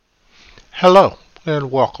Hello and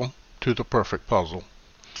welcome to the Perfect Puzzle.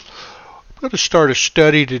 I'm going to start a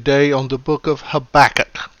study today on the book of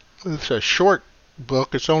Habakkuk. It's a short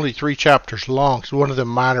book. It's only 3 chapters long. It's one of the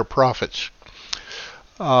minor prophets.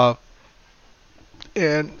 And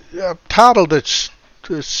I've titled this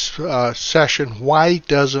session, Why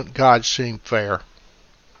Doesn't God Seem Fair?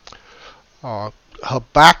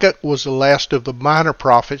 Habakkuk was the last of the minor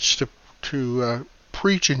prophets to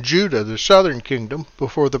preach in Judah, the southern kingdom,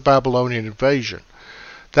 before the Babylonian invasion.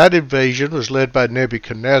 That invasion was led by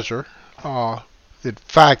Nebuchadnezzar. In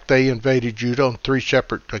fact, they invaded Judah on 3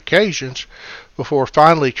 separate occasions before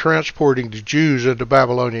finally transporting the Jews into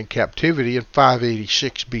Babylonian captivity in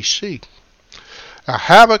 586 BC. Now,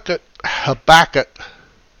 Habakkuk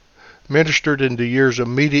ministered in the years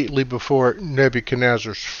immediately before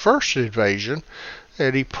Nebuchadnezzar's first invasion,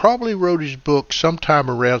 and he probably wrote his book sometime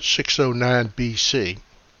around 609 BC.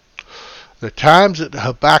 The times that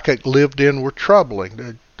Habakkuk lived in were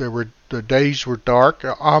troubling. The days were dark,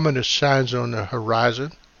 ominous signs on the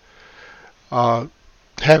horizon.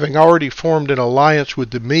 Having already formed an alliance with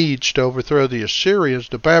the Medes to overthrow the Assyrians,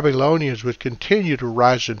 the Babylonians would continue to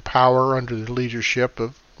rise in power under the leadership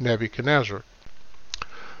of Nebuchadnezzar.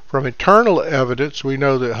 From internal evidence, we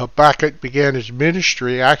know that Habakkuk began his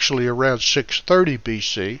ministry actually around 630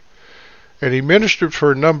 BC, and he ministered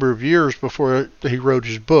for a number of years before he wrote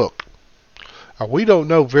his book. Now, we don't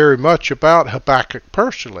know very much about Habakkuk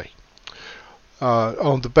personally.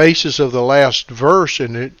 On the basis of the last verse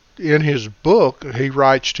in his book, he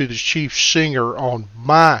writes to the chief singer on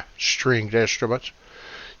my stringed instruments.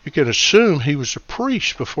 You can assume he was a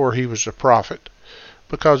priest before he was a prophet,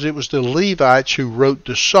 because it was the Levites who wrote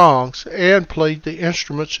the songs and played the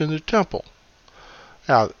instruments in the temple.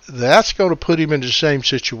 Now, that's going to put him in the same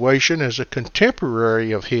situation as a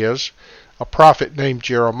contemporary of his, a prophet named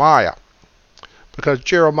Jeremiah, because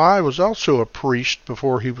Jeremiah was also a priest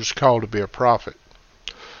before he was called to be a prophet.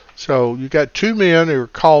 So you got 2 men who are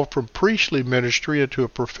called from priestly ministry into a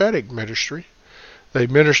prophetic ministry. They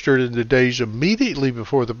ministered in the days immediately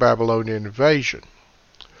before the Babylonian invasion.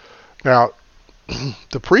 Now,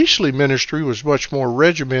 the priestly ministry was much more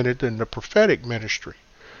regimented than the prophetic ministry.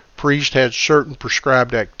 Priests had certain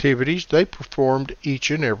prescribed activities they performed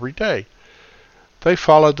each and every day. They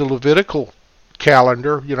followed the Levitical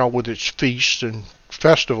calendar, with its feasts and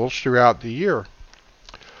festivals throughout the year.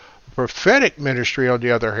 The prophetic ministry, on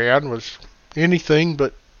the other hand, was anything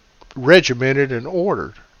but regimented and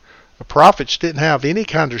ordered. The prophets didn't have any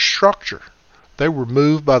kind of structure. They were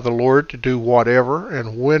moved by the Lord to do whatever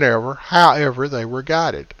and whenever, however they were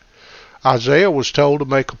guided. Isaiah was told to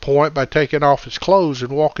make a point by taking off his clothes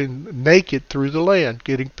and walking naked through the land,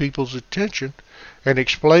 getting people's attention and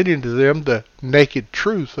explaining to them the naked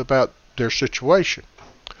truth about their situation.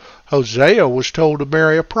 Hosea was told to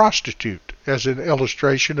marry a prostitute as an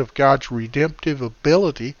illustration of God's redemptive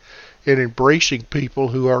ability in embracing people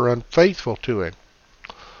who are unfaithful to him.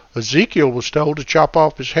 Ezekiel was told to chop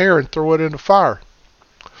off his hair and throw it in the fire.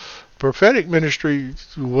 Prophetic ministry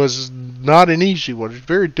was not an easy one. It's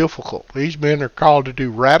very difficult. These men are called to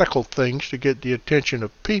do radical things to get the attention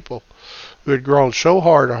of people who had grown so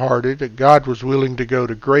hard-hearted that God was willing to go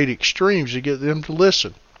to great extremes to get them to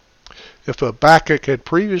listen. If Habakkuk had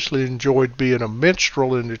previously enjoyed being a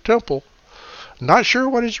minstrel in the temple, I'm not sure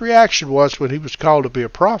what his reaction was when he was called to be a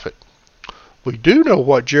prophet. We do know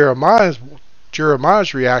what Jeremiah's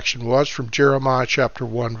reaction was from Jeremiah chapter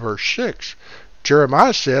 1 verse 6.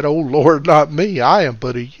 Jeremiah said, "O Lord, not me, I am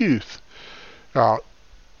but a youth." Now,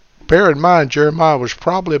 bear in mind, Jeremiah was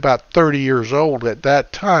probably about 30 years old at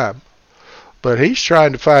that time, but he's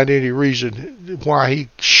trying to find any reason why he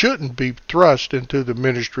shouldn't be thrust into the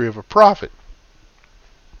ministry of a prophet.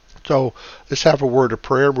 So let's have a word of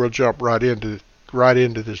prayer. We'll jump right into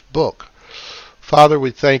this book. Father, we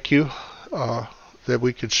thank you that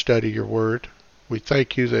we can study your word. We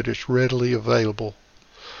thank you that it's readily available.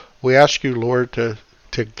 We ask you, Lord, to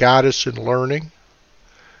guide us in learning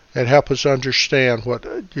and help us understand what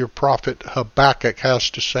your prophet Habakkuk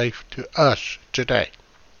has to say to us today.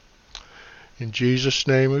 In Jesus'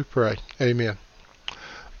 name we pray. Amen.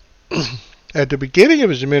 At the beginning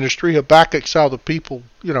of his ministry, Habakkuk saw the people,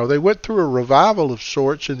 they went through a revival of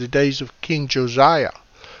sorts in the days of King Josiah.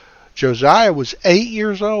 Josiah was 8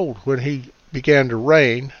 years old when he began to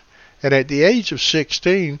reign, and at the age of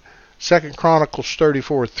 16, 2 Chronicles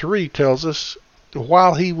 34:3 tells us,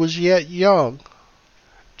 while he was yet young,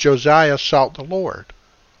 Josiah sought the Lord.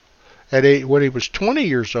 When he was 20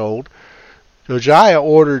 years old, Josiah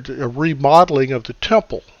ordered a remodeling of the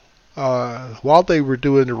temple. While they were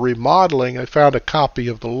doing the remodeling, they found a copy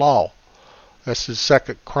of the law. That's in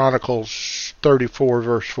 2 Chronicles 34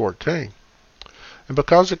 verse 14. And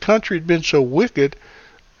because the country had been so wicked,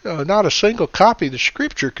 not a single copy of the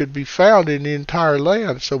scripture could be found in the entire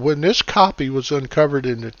land. So when this copy was uncovered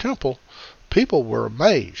in the temple, people were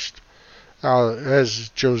amazed. As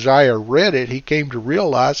Josiah read it, he came to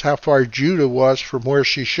realize how far Judah was from where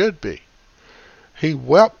she should be. He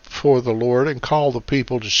wept before the Lord and called the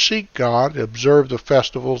people to seek God, observe the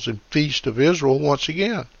festivals and feasts of Israel once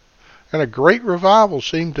again. And a great revival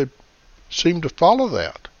seemed to follow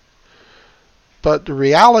that. But the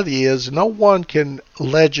reality is, no one can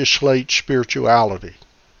legislate spirituality.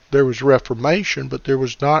 There was reformation, but there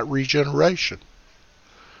was not regeneration.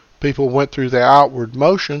 People went through the outward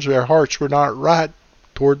motions. Their hearts were not right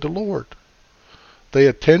toward the Lord. They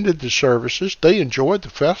attended the services. They enjoyed the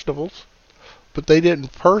festivals, but they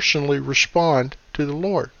didn't personally respond to the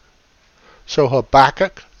Lord. So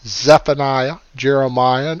Habakkuk, Zephaniah,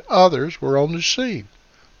 Jeremiah, and others were on the scene.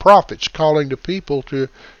 Prophets calling the people to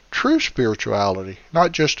true spirituality,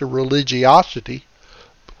 not just a religiosity,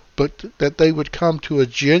 but that they would come to a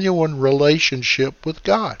genuine relationship with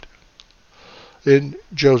God. Then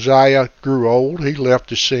Josiah grew old. He left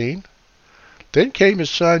the scene. Then came his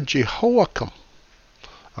son Jehoiakim.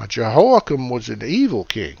 Jehoiakim was an evil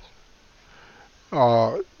king.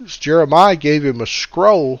 Jeremiah gave him a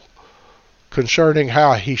scroll concerning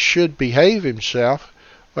how he should behave himself.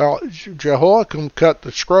 Well, Jehoiakim cut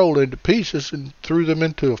the scroll into pieces and threw them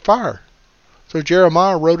into a fire. So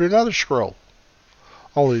Jeremiah wrote another scroll.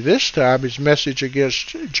 Only this time his message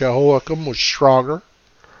against Jehoiakim was stronger,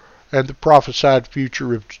 and the prophesied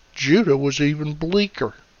future of Judah was even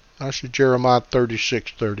bleaker. That's Jeremiah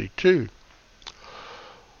 36:32.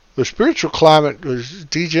 The spiritual climate was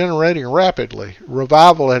degenerating rapidly.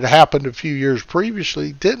 Revival had happened a few years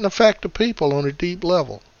previously, didn't affect the people on a deep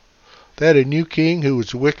level. They had a new king who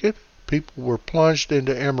was wicked. People were plunged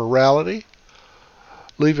into immorality,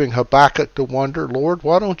 leaving Habakkuk to wonder, Lord,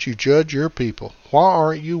 why don't you judge your people? Why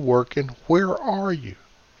aren't you working? Where are you?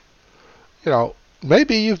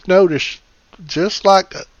 Maybe you've noticed, just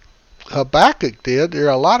like Habakkuk did, there are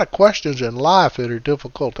a lot of questions in life that are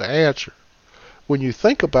difficult to answer. When you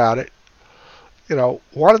think about it,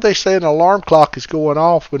 why do they say an alarm clock is going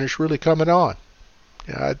off when it's really coming on?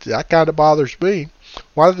 That kind of bothers me.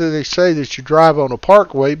 Why do they say that you drive on a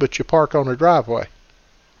parkway but you park on a driveway?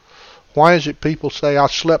 Why is it people say I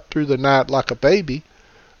slept through the night like a baby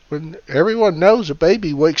when everyone knows a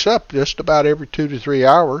baby wakes up just about every 2 to 3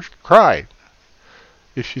 hours crying?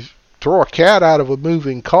 If you throw a cat out of a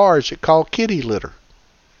moving car, is it called kitty litter?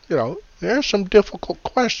 There are some difficult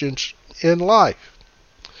questions in life.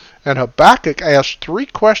 And Habakkuk asked 3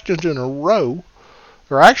 questions in a row.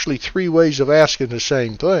 There are actually 3 ways of asking the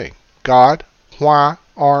same thing. God, why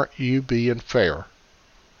aren't you being fair?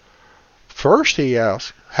 First he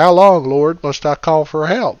asked, how long, Lord, must I call for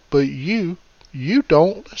help? But you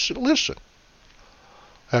don't listen.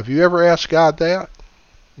 Have you ever asked God that?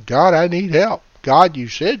 God, I need help. God, you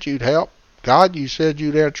said you'd help. God, you said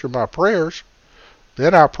you'd answer my prayers.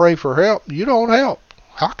 Then I pray for help. You don't help.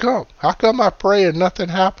 How come? How come I pray and nothing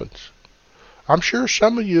happens? I'm sure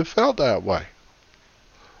some of you have felt that way.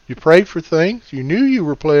 You prayed for things. You knew you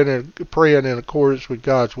were praying in accordance with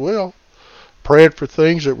God's will. Prayed for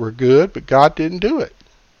things that were good, but God didn't do it.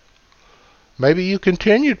 Maybe you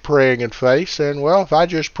continued praying in faith, saying, well, if I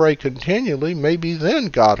just pray continually, maybe then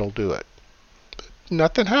God will do it. But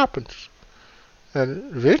nothing happens.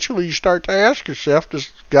 And eventually you start to ask yourself, does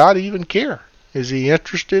God even care? Is he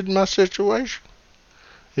interested in my situation?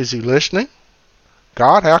 Is he listening?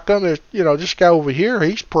 God, how come this guy over here,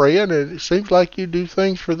 he's praying and it seems like you do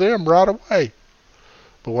things for them right away.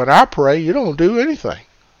 But when I pray, you don't do anything.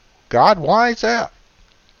 God, why is that?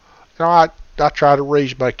 I try to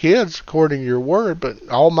raise my kids according to your word, but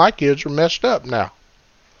all my kids are messed up now.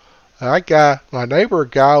 That guy, my neighbor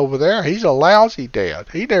guy over there, he's a lousy dad.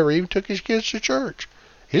 He never even took his kids to church.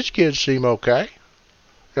 His kids seem okay.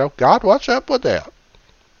 God, what's up with that?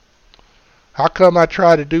 How come I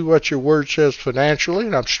try to do what your word says financially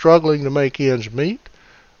and I'm struggling to make ends meet?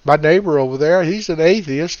 My neighbor over there, he's an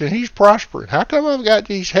atheist and he's prospering. How come I've got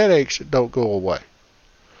these headaches that don't go away?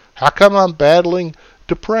 How come I'm battling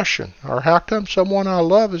depression? Or how come someone I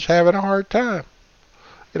love is having a hard time?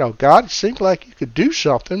 God, it seems like you could do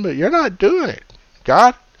something, but you're not doing it.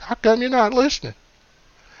 God, how come you're not listening?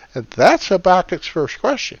 And that's Habakkuk's first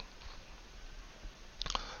question.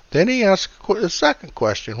 Then he asked the second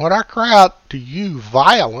question. When I cry out to you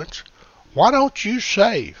violence, why don't you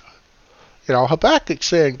save? Habakkuk's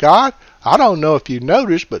saying, God, I don't know if you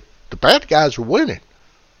noticed, but the bad guys are winning.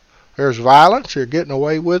 There's violence, they're getting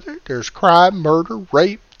away with it. There's crime, murder,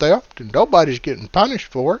 rape, theft, and nobody's getting punished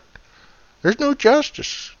for it. There's no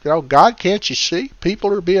justice. God, can't you see?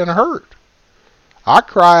 People are being hurt. I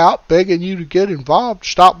cry out begging you to get involved,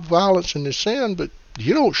 stop violence and the sin, but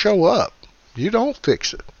you don't show up. You don't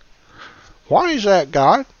fix it. Why is that,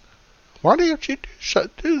 God? Why don't you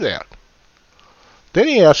do that? Then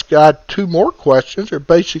he asked God two more questions. They're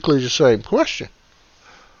basically the same question.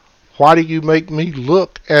 Why do you make me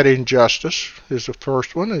look at injustice is the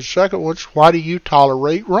first one. And the second one's, why do you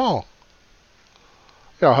tolerate wrong?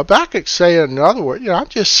 Habakkuk's saying, in other words, I'm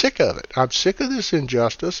just sick of it. I'm sick of this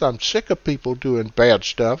injustice. I'm sick of people doing bad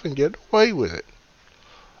stuff and getting away with it.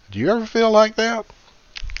 Do you ever feel like that?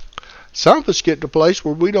 Some of us get to a place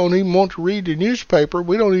where we don't even want to read the newspaper.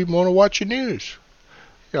 We don't even want to watch the news.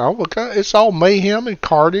 Because it's all mayhem and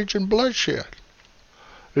carnage and bloodshed.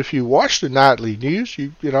 If you watch the nightly news,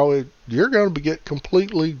 you're going to get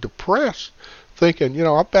completely depressed, thinking,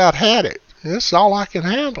 I about had it. This is all I can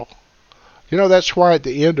handle. That's why at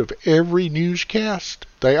the end of every newscast,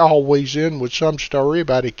 they always end with some story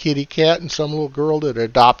about a kitty cat and some little girl that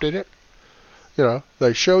adopted it.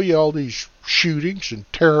 They show you all these shootings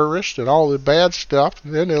and terrorists and all the bad stuff,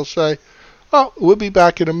 and then they'll say, oh, we'll be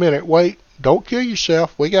back in a minute. Wait, don't kill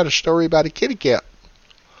yourself. We got a story about a kitty cat.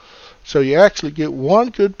 So you actually get one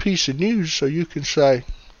good piece of news so you can say,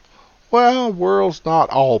 well, the world's not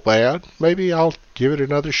all bad. Maybe I'll give it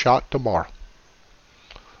another shot tomorrow.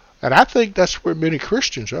 And I think that's where many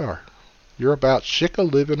Christians are. You're about sick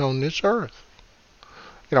of living on this earth.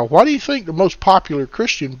 Why do you think the most popular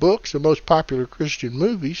Christian books, the most popular Christian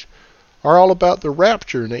movies are all about the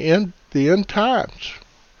rapture and the end times?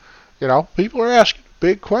 People are asking a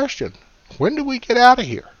big question. When do we get out of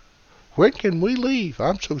here? When can we leave?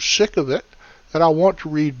 I'm so sick of it that I want to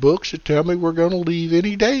read books that tell me we're going to leave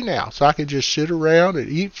any day now. So I can just sit around and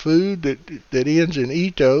eat food that ends in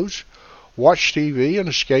Etos, watch TV, and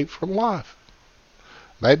escape from life.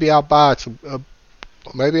 Maybe I'll buy some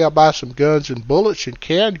guns and bullets and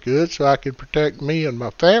canned goods so I can protect me and my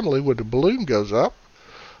family when the balloon goes up.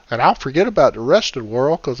 And I'll forget about the rest of the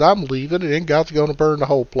world because I'm leaving and then God's going to burn the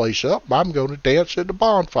whole place up. I'm going to dance at the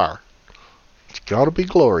bonfire. It's going to be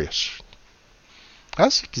glorious.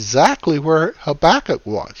 That's exactly where Habakkuk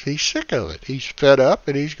was. He's sick of it. He's fed up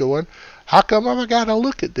and he's going, how come I got to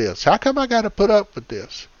look at this? How come I got to put up with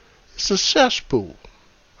this? It's a cesspool.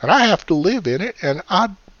 And I have to live in it and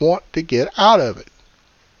I want to get out of it.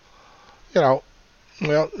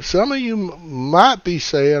 Well, some of you might be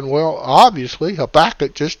saying, well, obviously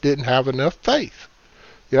Habakkuk just didn't have enough faith.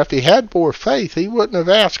 If he had more faith, he wouldn't have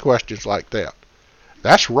asked questions like that.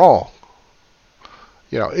 That's wrong.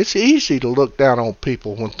 It's easy to look down on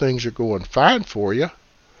people when things are going fine for you.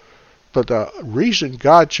 But the reason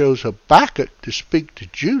God chose Habakkuk to speak to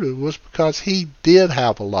Judah was because he did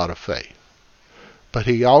have a lot of faith. But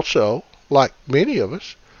he also, like many of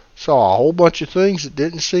us, saw a whole bunch of things that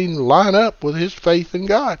didn't seem to line up with his faith in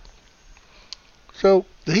God. So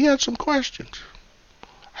he had some questions.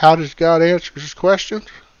 How does God answer his questions?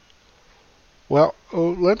 Well,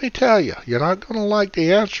 let me tell you, you're not going to like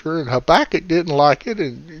the answer, and Habakkuk didn't like it,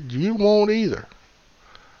 and you won't either.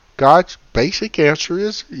 God's basic answer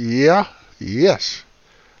is, yes,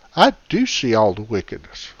 I do see all the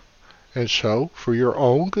wickedness. And so, for your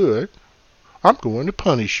own good, I'm going to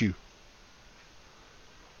punish you.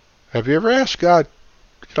 Have you ever asked God,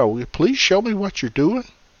 please show me what you're doing?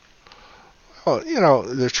 Well,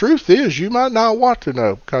 the truth is you might not want to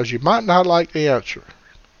know because you might not like the answer.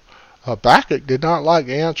 Habakkuk did not like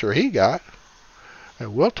the answer he got.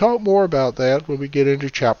 And we'll talk more about that when we get into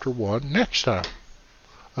chapter 1 next time.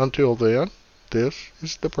 Until then, this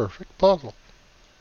is the perfect puzzle.